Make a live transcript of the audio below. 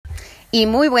Y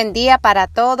muy buen día para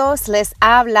todos. Les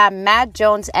habla Matt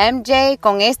Jones MJ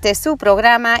con su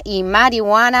programa y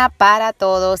Marihuana para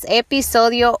Todos,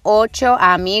 episodio 8.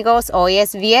 Amigos, hoy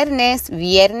es viernes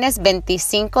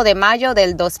 25 de mayo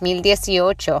del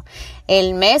 2018.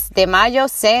 El mes de mayo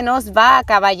se nos va,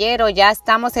 caballero. Ya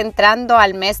estamos entrando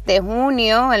al mes de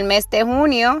junio.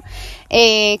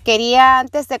 Quería,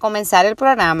 antes de comenzar el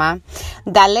programa,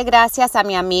 darle gracias a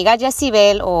mi amiga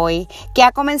Jessibel hoy, que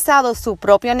ha comenzado su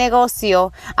propio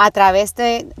negocio a través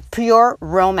de Pure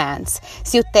Romance.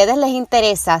 Si a ustedes les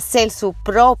interesa ser su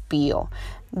propio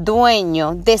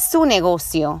dueño de su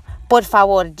negocio, por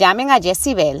favor, llamen a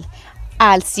Jessibel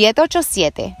al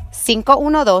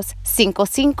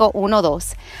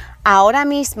 787-512-5512. Ahora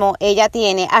mismo ella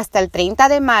tiene hasta el 30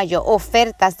 de mayo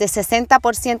ofertas de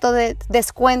 60% de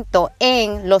descuento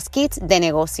en los kits de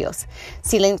negocios.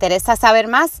 Si le interesa saber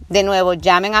más, de nuevo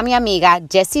llamen a mi amiga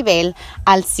Jessibel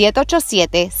al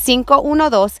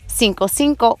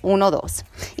 787-512-5512.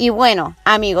 Y bueno,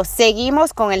 amigos,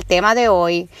 seguimos con el tema de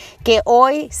hoy, que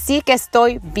hoy sí que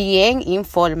estoy bien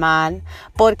informal,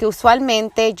 porque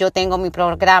usualmente yo tengo mi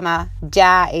programa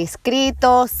ya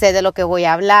escrito, sé de lo que voy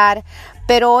a hablar,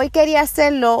 pero hoy quería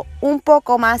hacerlo un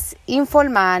poco más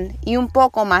informal y un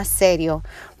poco más serio,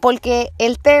 porque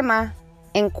el tema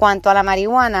en cuanto a la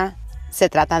marihuana se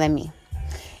trata de mí.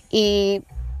 Y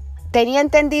tenía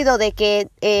entendido de que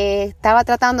estaba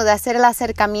tratando de hacer el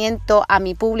acercamiento a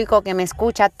mi público que me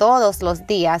escucha todos los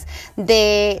días,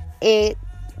 de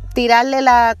tirarle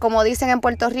como dicen en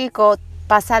Puerto Rico,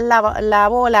 pasar la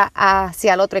bola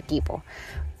hacia el otro equipo.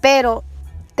 Pero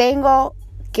tengo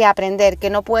que aprender que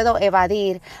no puedo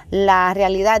evadir la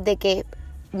realidad de que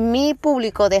mi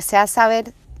público desea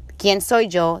saber quién soy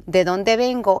yo, de dónde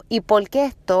vengo y por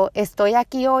qué estoy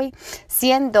aquí hoy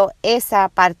siendo esa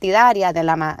partidaria de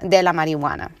la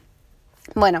marihuana.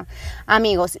 Bueno,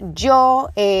 amigos, yo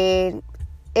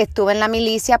estuve en la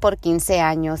milicia por 15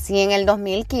 años y en el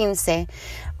 2015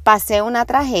 pasé una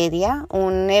tragedia,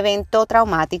 un evento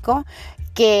traumático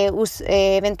que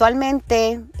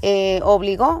eventualmente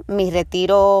obligó mi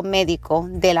retiro médico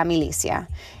de la milicia.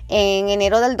 En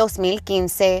enero del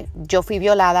 2015 yo fui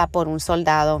violada por un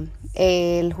soldado.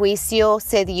 El juicio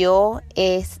se dio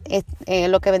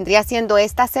lo que vendría siendo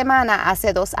esta semana,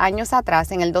 hace 2 años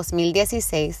atrás, en el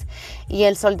 2016, y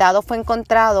el soldado fue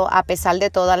encontrado, a pesar de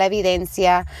toda la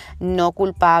evidencia, no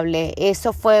culpable.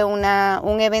 Eso fue un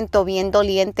evento bien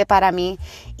doliente para mí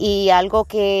y algo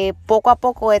que poco a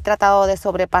poco he tratado de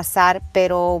sobrepasar,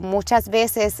 pero muchas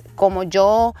veces, como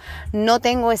yo no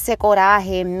tengo ese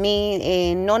coraje,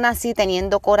 no nací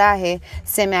teniendo coraje,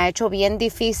 se me ha hecho bien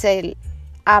difícil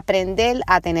aprender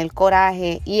a tener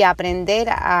coraje y aprender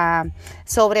a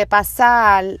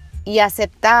sobrepasar y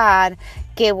aceptar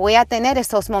que voy a tener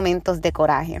esos momentos de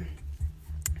coraje.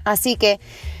 Así que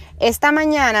esta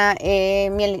mañana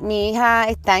mi hija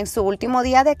está en su último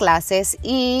día de clases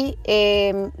y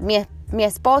mi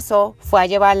esposo fue a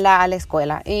llevarla a la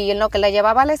escuela. Y en lo que la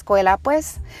llevaba a la escuela,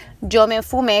 pues yo me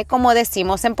fumé, como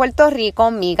decimos en Puerto Rico,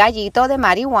 mi gallito de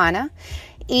marihuana.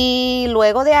 Y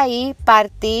luego de ahí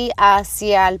partí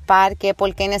hacia el parque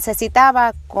porque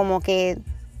necesitaba como que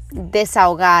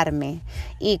desahogarme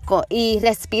y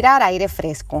respirar aire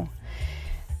fresco.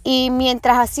 Y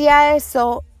mientras hacía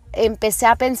eso, empecé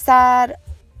a pensar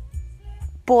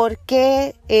por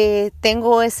qué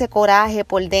tengo ese coraje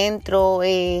por dentro.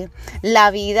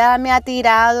 La vida me ha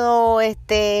tirado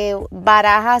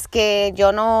barajas que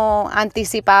yo no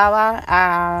anticipaba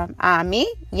a mí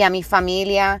y a mi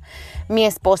familia. Mi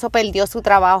esposo perdió su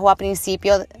trabajo a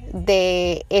principios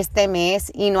de este mes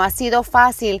y no ha sido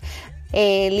fácil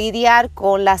lidiar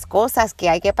con las cosas que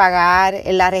hay que pagar.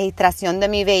 La registración de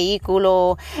mi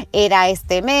vehículo era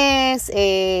este mes.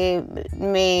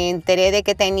 Me enteré de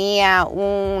que tenía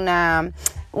un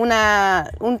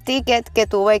ticket que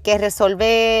tuve que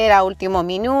resolver a último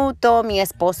minuto. Mi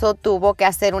esposo tuvo que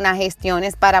hacer unas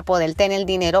gestiones para poder tener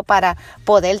dinero para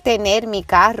poder tener mi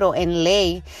carro en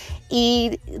ley.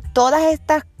 Y todas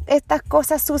estas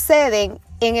cosas suceden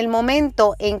en el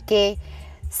momento en que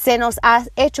se nos ha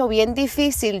hecho bien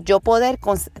difícil yo poder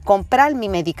comprar mi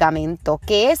medicamento,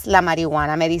 que es la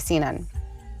marihuana medicinal.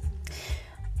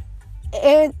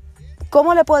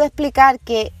 ¿Cómo le puedo explicar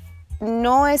que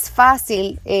no es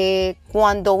fácil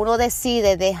cuando uno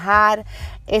decide dejar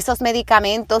esos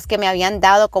medicamentos que me habían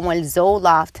dado como el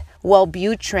Zoloft,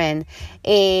 Wellbutrin,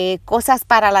 cosas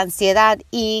para la ansiedad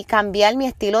y cambiar mi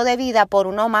estilo de vida por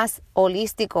uno más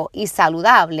holístico y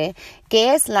saludable,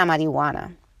 que es la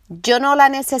marihuana? Yo no la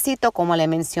necesito, como le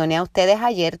mencioné a ustedes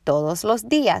ayer, todos los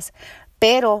días,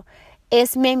 pero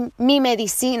es mi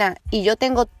medicina y yo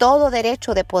tengo todo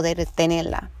derecho de poder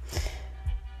tenerla.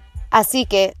 Así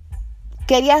que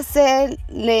quería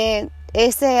hacerle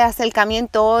ese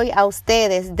acercamiento hoy a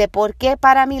ustedes de por qué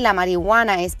para mí la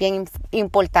marihuana es bien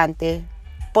importante.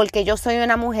 Porque yo soy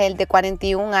una mujer de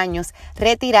 41 años,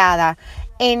 retirada,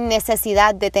 en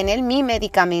necesidad de tener mi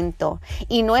medicamento.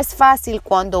 Y no es fácil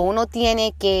cuando uno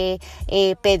tiene que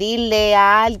pedirle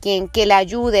a alguien que le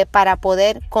ayude para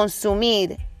poder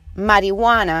consumir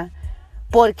marihuana,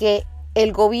 porque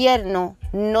el gobierno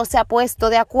no se ha puesto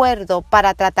de acuerdo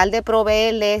para tratar de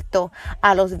proveerle esto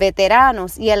a los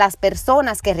veteranos y a las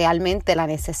personas que realmente la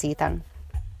necesitan.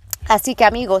 Así que,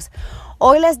 amigos,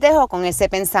 hoy les dejo con ese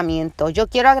pensamiento. Yo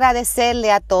quiero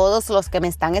agradecerle a todos los que me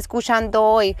están escuchando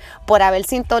hoy por haber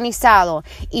sintonizado,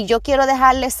 y yo quiero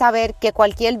dejarles saber que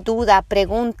cualquier duda,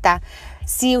 pregunta,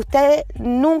 si usted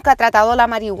nunca ha tratado la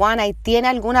marihuana y tiene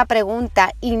alguna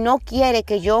pregunta y no quiere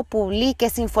que yo publique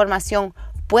esa información,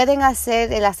 pueden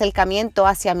hacer el acercamiento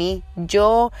hacia mí.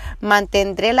 Yo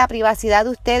mantendré la privacidad de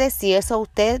ustedes si eso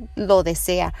usted lo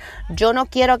desea. Yo no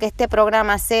quiero que este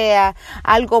programa sea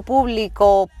algo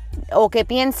público o que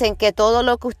piensen que todo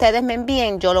lo que ustedes me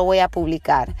envíen yo lo voy a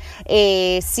publicar.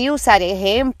 Sí usaré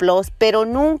ejemplos, pero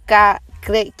nunca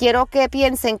quiero que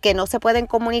piensen que no se pueden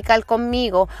comunicar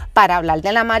conmigo para hablar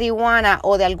de la marihuana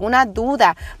o de alguna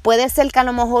duda. Puede ser que a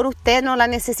lo mejor usted no la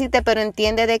necesite, pero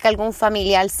entiende de que algún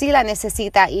familiar sí la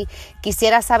necesita y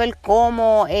quisiera saber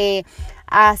cómo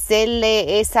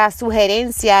hacerle esa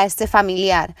sugerencia a ese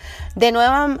familiar. De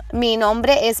nuevo, mi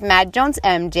nombre es Matt Jones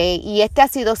MJ y este ha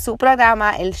sido su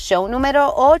programa, el show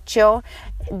número 8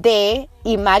 de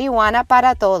Y Marihuana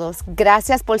para Todos.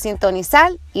 Gracias por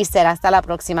sintonizar y será hasta la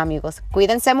próxima, amigos.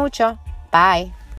 Cuídense mucho. Bye.